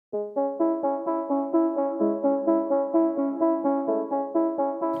I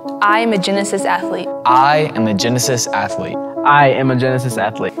am a Genesis athlete. I am a Genesis athlete. I am a Genesis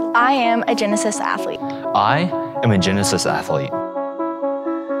athlete. I am a Genesis athlete. I am a Genesis athlete.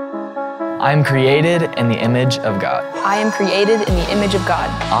 I am created in the image of God. I am created in the image of God.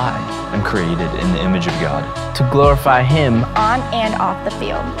 I am created in the image of God. To glorify Him On and off the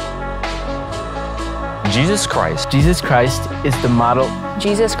field. Jesus Christ. Jesus Christ is the model.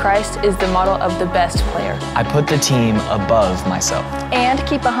 Jesus Christ is the model of the best player. I put the team above myself. And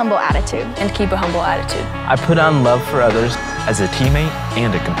keep a humble attitude. And keep a humble attitude. I put on love for others. As a teammate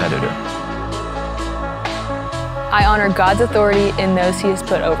and a competitor. I honor God's authority in those He has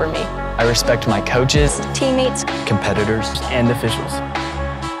put over me. I respect my coaches, Teammates. competitors, and officials.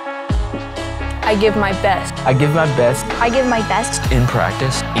 I give my best. I give my best. I give my best. in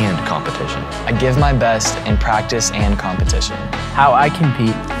practice and competition. I give my best in practice and competition. How I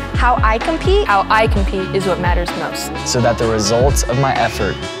compete. How I compete. How I compete is what matters most. So that the results of my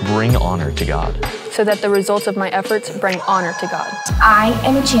effort bring honor to God. So that the results of my efforts bring honor to God. I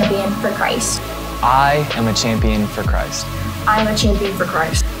am a champion for Christ. I am a champion for Christ. I'm a champion for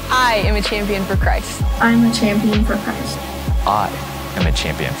Christ. I am a champion for Christ. I'm a champion for Christ. I am a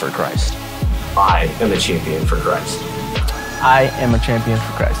champion for Christ. I am a champion for Christ. I am a champion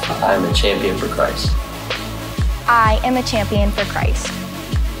for Christ. I am a champion for Christ. I am a champion for Christ.